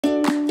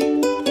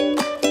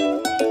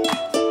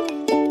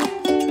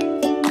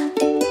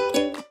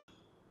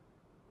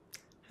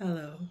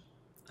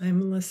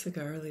Malisa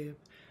Garlieb,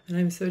 and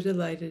I'm so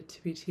delighted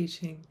to be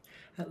teaching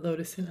at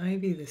Lotus and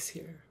Ivy this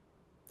year.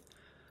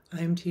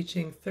 I'm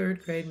teaching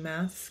 3rd grade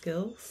math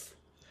skills,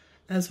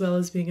 as well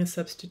as being a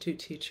substitute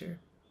teacher.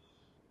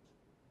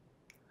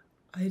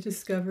 I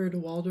discovered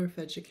Waldorf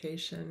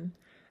education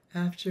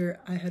after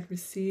I had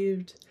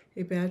received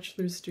a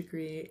bachelor's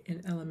degree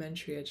in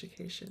elementary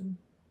education.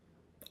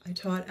 I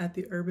taught at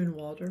the Urban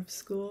Waldorf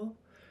School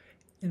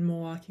in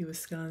Milwaukee,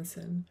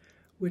 Wisconsin,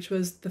 which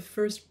was the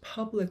first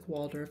public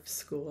Waldorf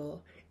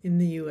school in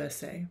the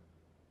USA.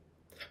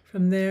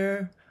 From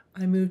there,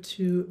 I moved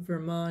to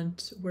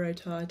Vermont, where I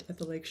taught at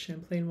the Lake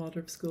Champlain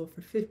Waldorf School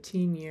for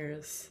 15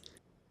 years.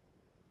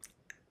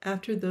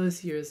 After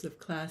those years of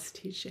class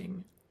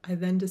teaching, I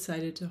then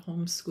decided to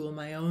homeschool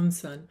my own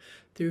son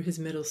through his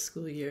middle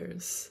school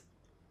years.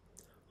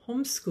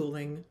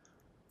 Homeschooling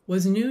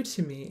was new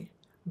to me,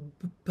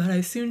 but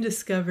I soon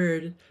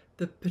discovered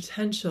the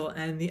potential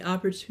and the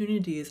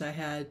opportunities I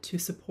had to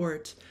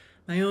support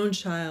my own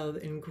child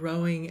in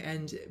growing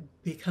and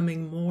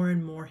becoming more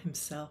and more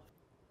himself.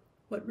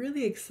 What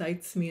really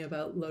excites me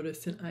about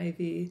Lotus and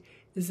Ivy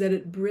is that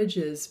it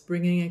bridges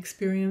bringing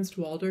experienced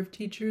Waldorf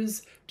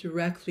teachers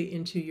directly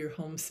into your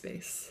home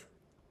space.